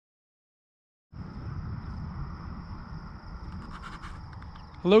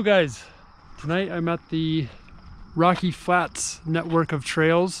Hello guys, tonight I'm at the Rocky Flats network of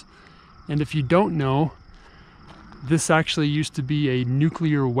trails, and if you don't know, this actually used to be a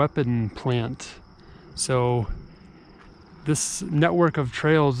nuclear weapon plant. So this network of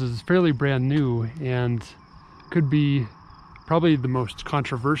trails is fairly brand new and could be probably the most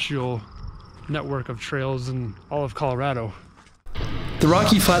controversial network of trails in all of Colorado. The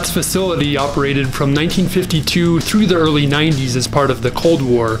Rocky Flats facility operated from 1952 through the early 90s as part of the Cold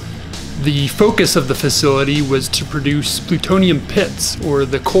War. The focus of the facility was to produce plutonium pits, or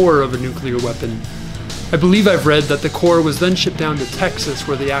the core of a nuclear weapon. I believe I've read that the core was then shipped down to Texas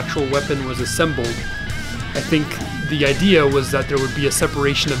where the actual weapon was assembled. I think the idea was that there would be a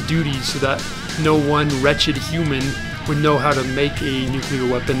separation of duties so that no one wretched human would know how to make a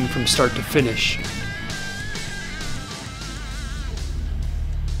nuclear weapon from start to finish.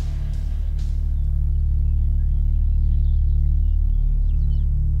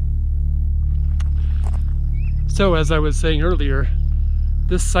 So, as I was saying earlier,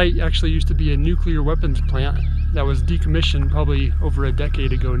 this site actually used to be a nuclear weapons plant that was decommissioned probably over a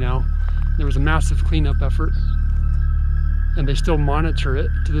decade ago now. There was a massive cleanup effort, and they still monitor it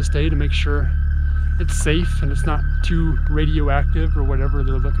to this day to make sure it's safe and it's not too radioactive or whatever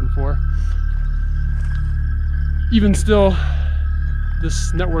they're looking for. Even still,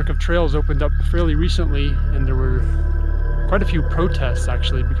 this network of trails opened up fairly recently, and there were quite a few protests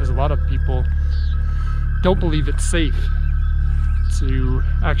actually, because a lot of people don't believe it's safe to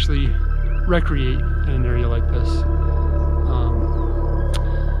actually recreate in an area like this.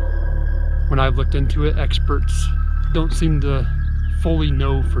 When I've looked into it, experts don't seem to fully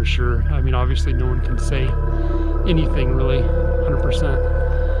know for sure. I mean, obviously no one can say anything really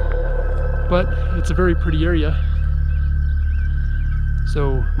 100%, but it's a very pretty area,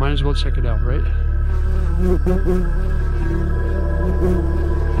 so might as well check it out, right?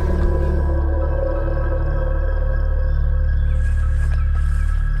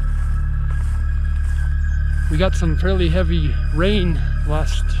 We got some fairly heavy rain the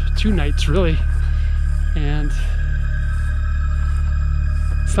last 2 nights really, and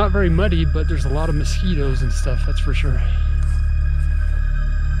it's not very muddy, but there's a lot of mosquitoes and stuff, that's for sure.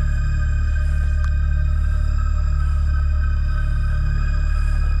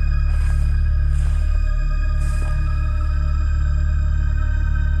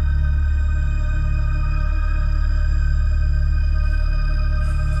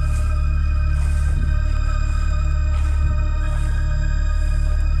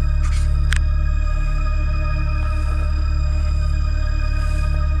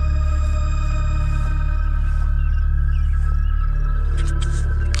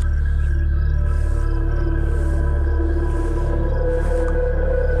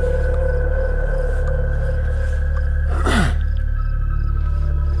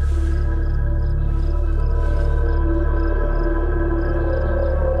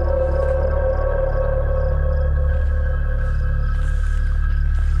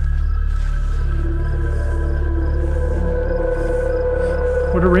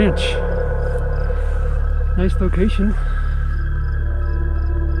 What a ranch. Nice location.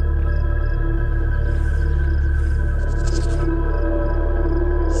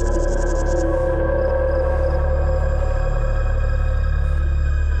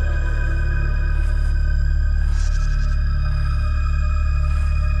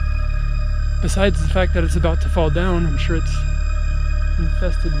 Besides the fact that it's about to fall down, I'm sure it's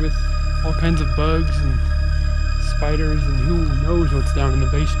infested with all kinds of bugs and spiders and who knows what's down in the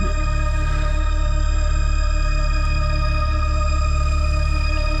basement.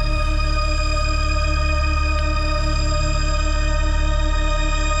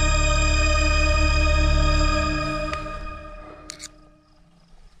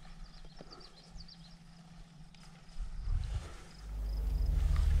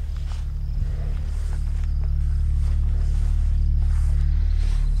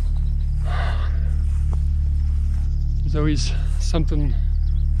 There's always something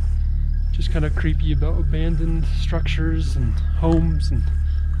just kind of creepy about abandoned structures and homes and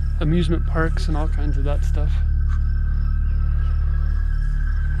amusement parks and all kinds of that stuff.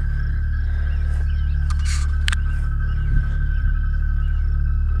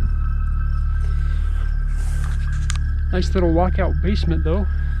 Nice little walkout basement though.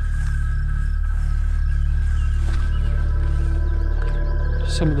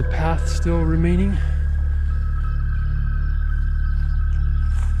 Some of the path still remaining.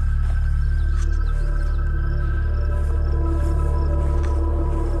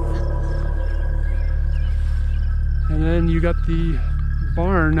 And then you got the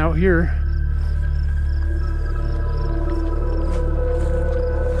barn out here.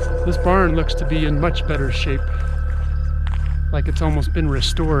 This barn looks to be in much better shape, like it's almost been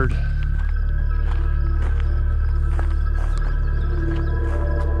restored.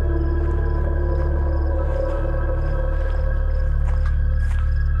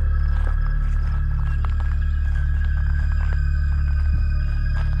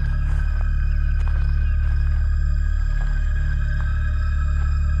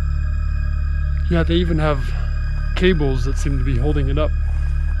 Yeah, they even have cables that seem to be holding it up.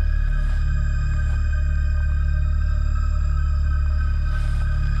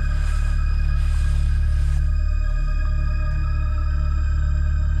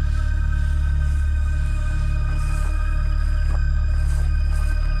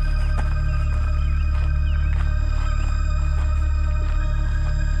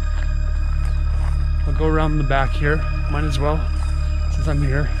 I'll go around the back here, might as well, since I'm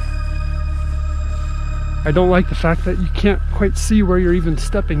here. I don't like the fact that you can't quite see where you're even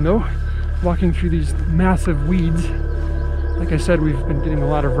stepping though, walking through these massive weeds. Like I said, we've been getting a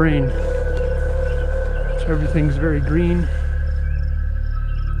lot of rain, so everything's very green.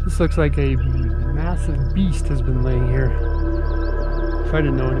 This looks like a massive beast has been laying here, if I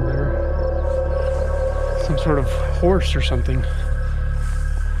didn't know any better. Some sort of horse or something.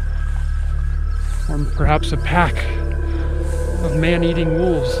 Or perhaps a pack of man-eating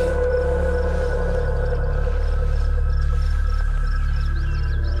wolves.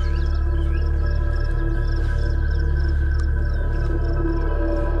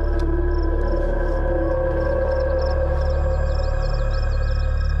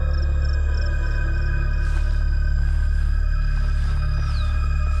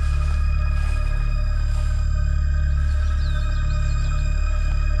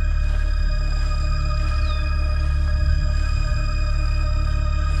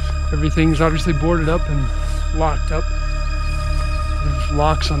 Everything's obviously boarded up and locked up. There's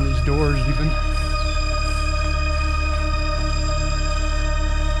locks on these doors even.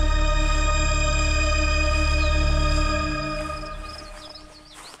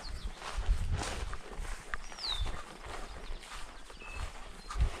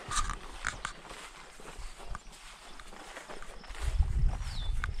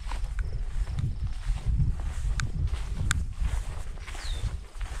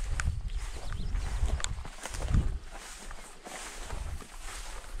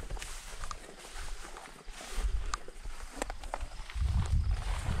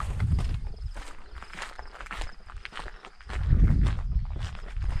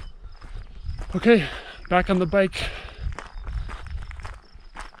 Okay, back on the bike.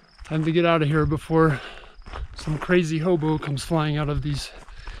 Time to get out of here before some crazy hobo comes flying out of these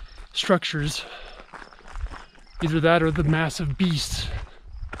structures. Either that or the massive beast.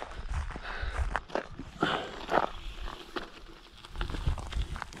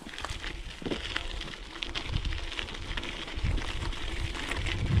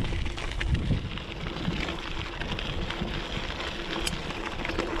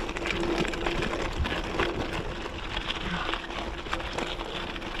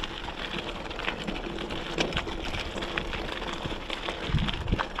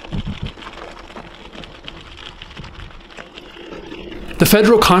 The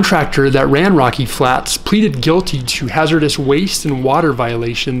federal contractor that ran Rocky Flats pleaded guilty to hazardous waste and water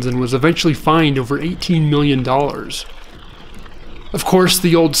violations and was eventually fined over $18 million. Of course,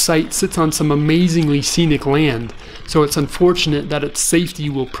 the old site sits on some amazingly scenic land, so it's unfortunate that its safety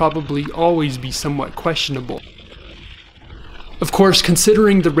will probably always be somewhat questionable. Of course,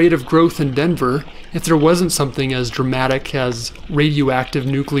 considering the rate of growth in Denver, if there wasn't something as dramatic as radioactive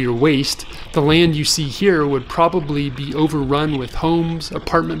nuclear waste, the land you see here would probably be overrun with homes,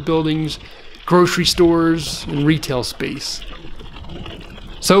 apartment buildings, grocery stores, and retail space.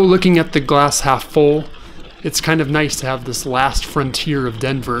 So looking at the glass half full, it's kind of nice to have this last frontier of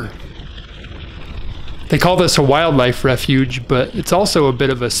Denver. They call this a wildlife refuge, but it's also a bit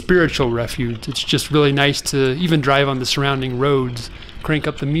of a spiritual refuge. It's just really nice to even drive on the surrounding roads, crank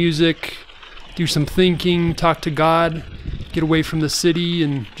up the music, do some thinking, talk to God, get away from the city,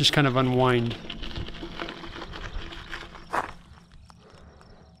 and just kind of unwind.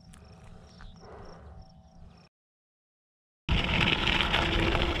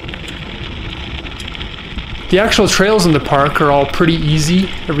 The actual trails in the park are all pretty easy.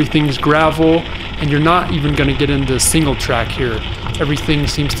 Everything's gravel, and you're not even going to get into single track here. Everything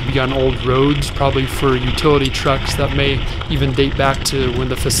seems to be on old roads, probably for utility trucks that may even date back to when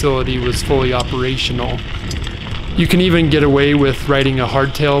the facility was fully operational. You can even get away with riding a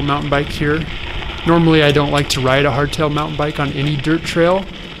hardtail mountain bike here. Normally I don't like to ride a hardtail mountain bike on any dirt trail,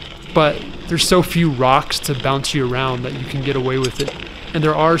 but there's so few rocks to bounce you around that you can get away with it and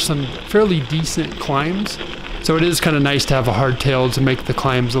there are some fairly decent climbs, so it is kind of nice to have a hardtail to make the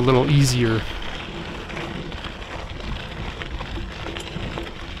climbs a little easier.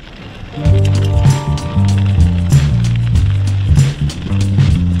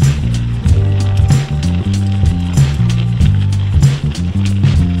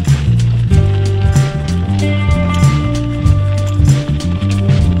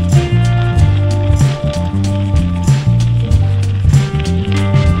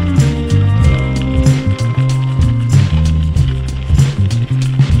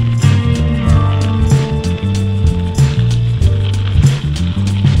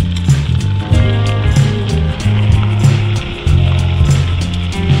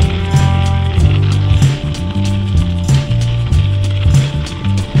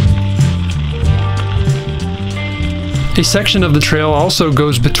 A section of the trail also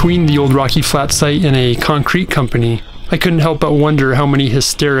goes between the old Rocky Flats site and a concrete company. I couldn't help but wonder how many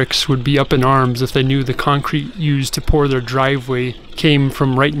hysterics would be up in arms if they knew the concrete used to pour their driveway came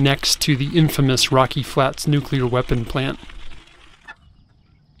from right next to the infamous Rocky Flats nuclear weapon plant.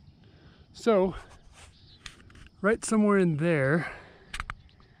 So, right somewhere in there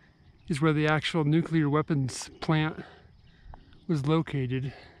is where the actual nuclear weapons plant was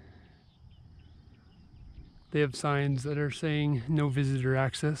located. They have signs that are saying no visitor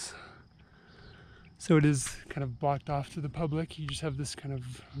access. So it is kind of blocked off to the public. You just have this kind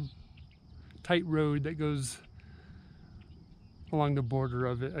of tight road that goes along the border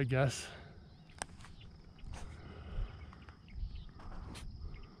of it, I guess.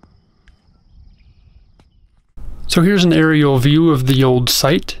 So here's an aerial view of the old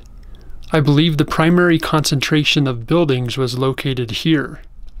site. I believe the primary concentration of buildings was located here.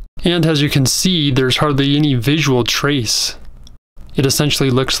 And as you can see, there's hardly any visual trace. It essentially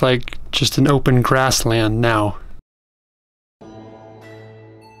looks like just an open grassland now.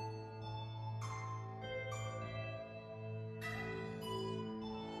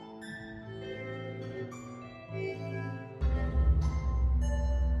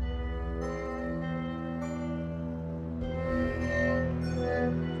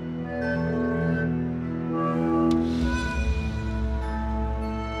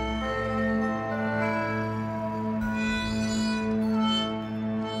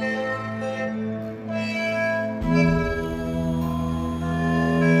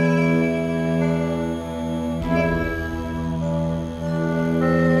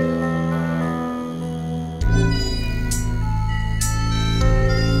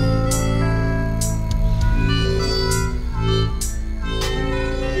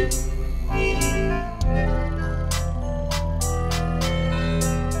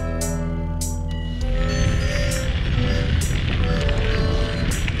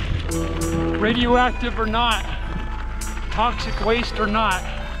 Radioactive or not, toxic waste or not,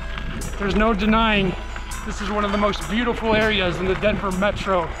 there's no denying this is one of the most beautiful areas in the Denver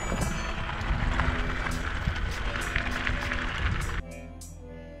metro.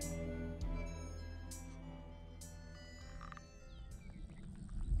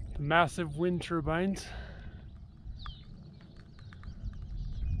 The massive wind turbines.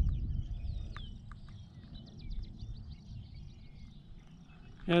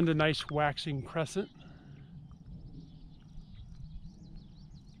 And a nice waxing crescent.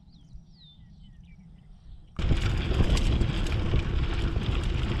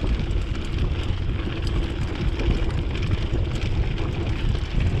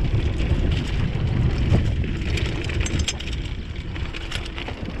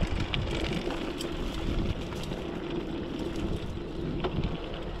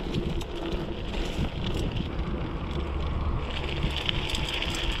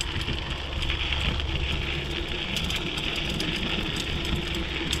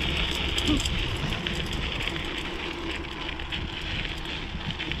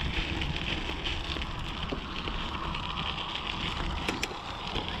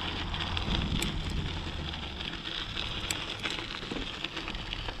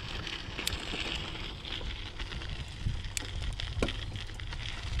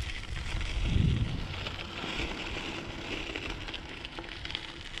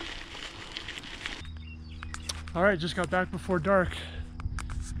 All right, just got back before dark.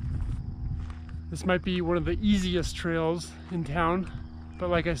 This might be one of the easiest trails in town, but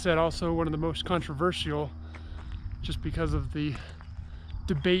like I said, also one of the most controversial, just because of the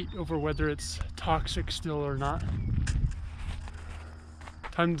debate over whether it's toxic still or not.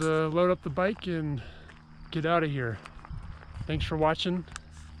 Time to load up the bike and get out of here. Thanks for watching.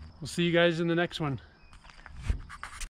 We'll see you guys in the next one.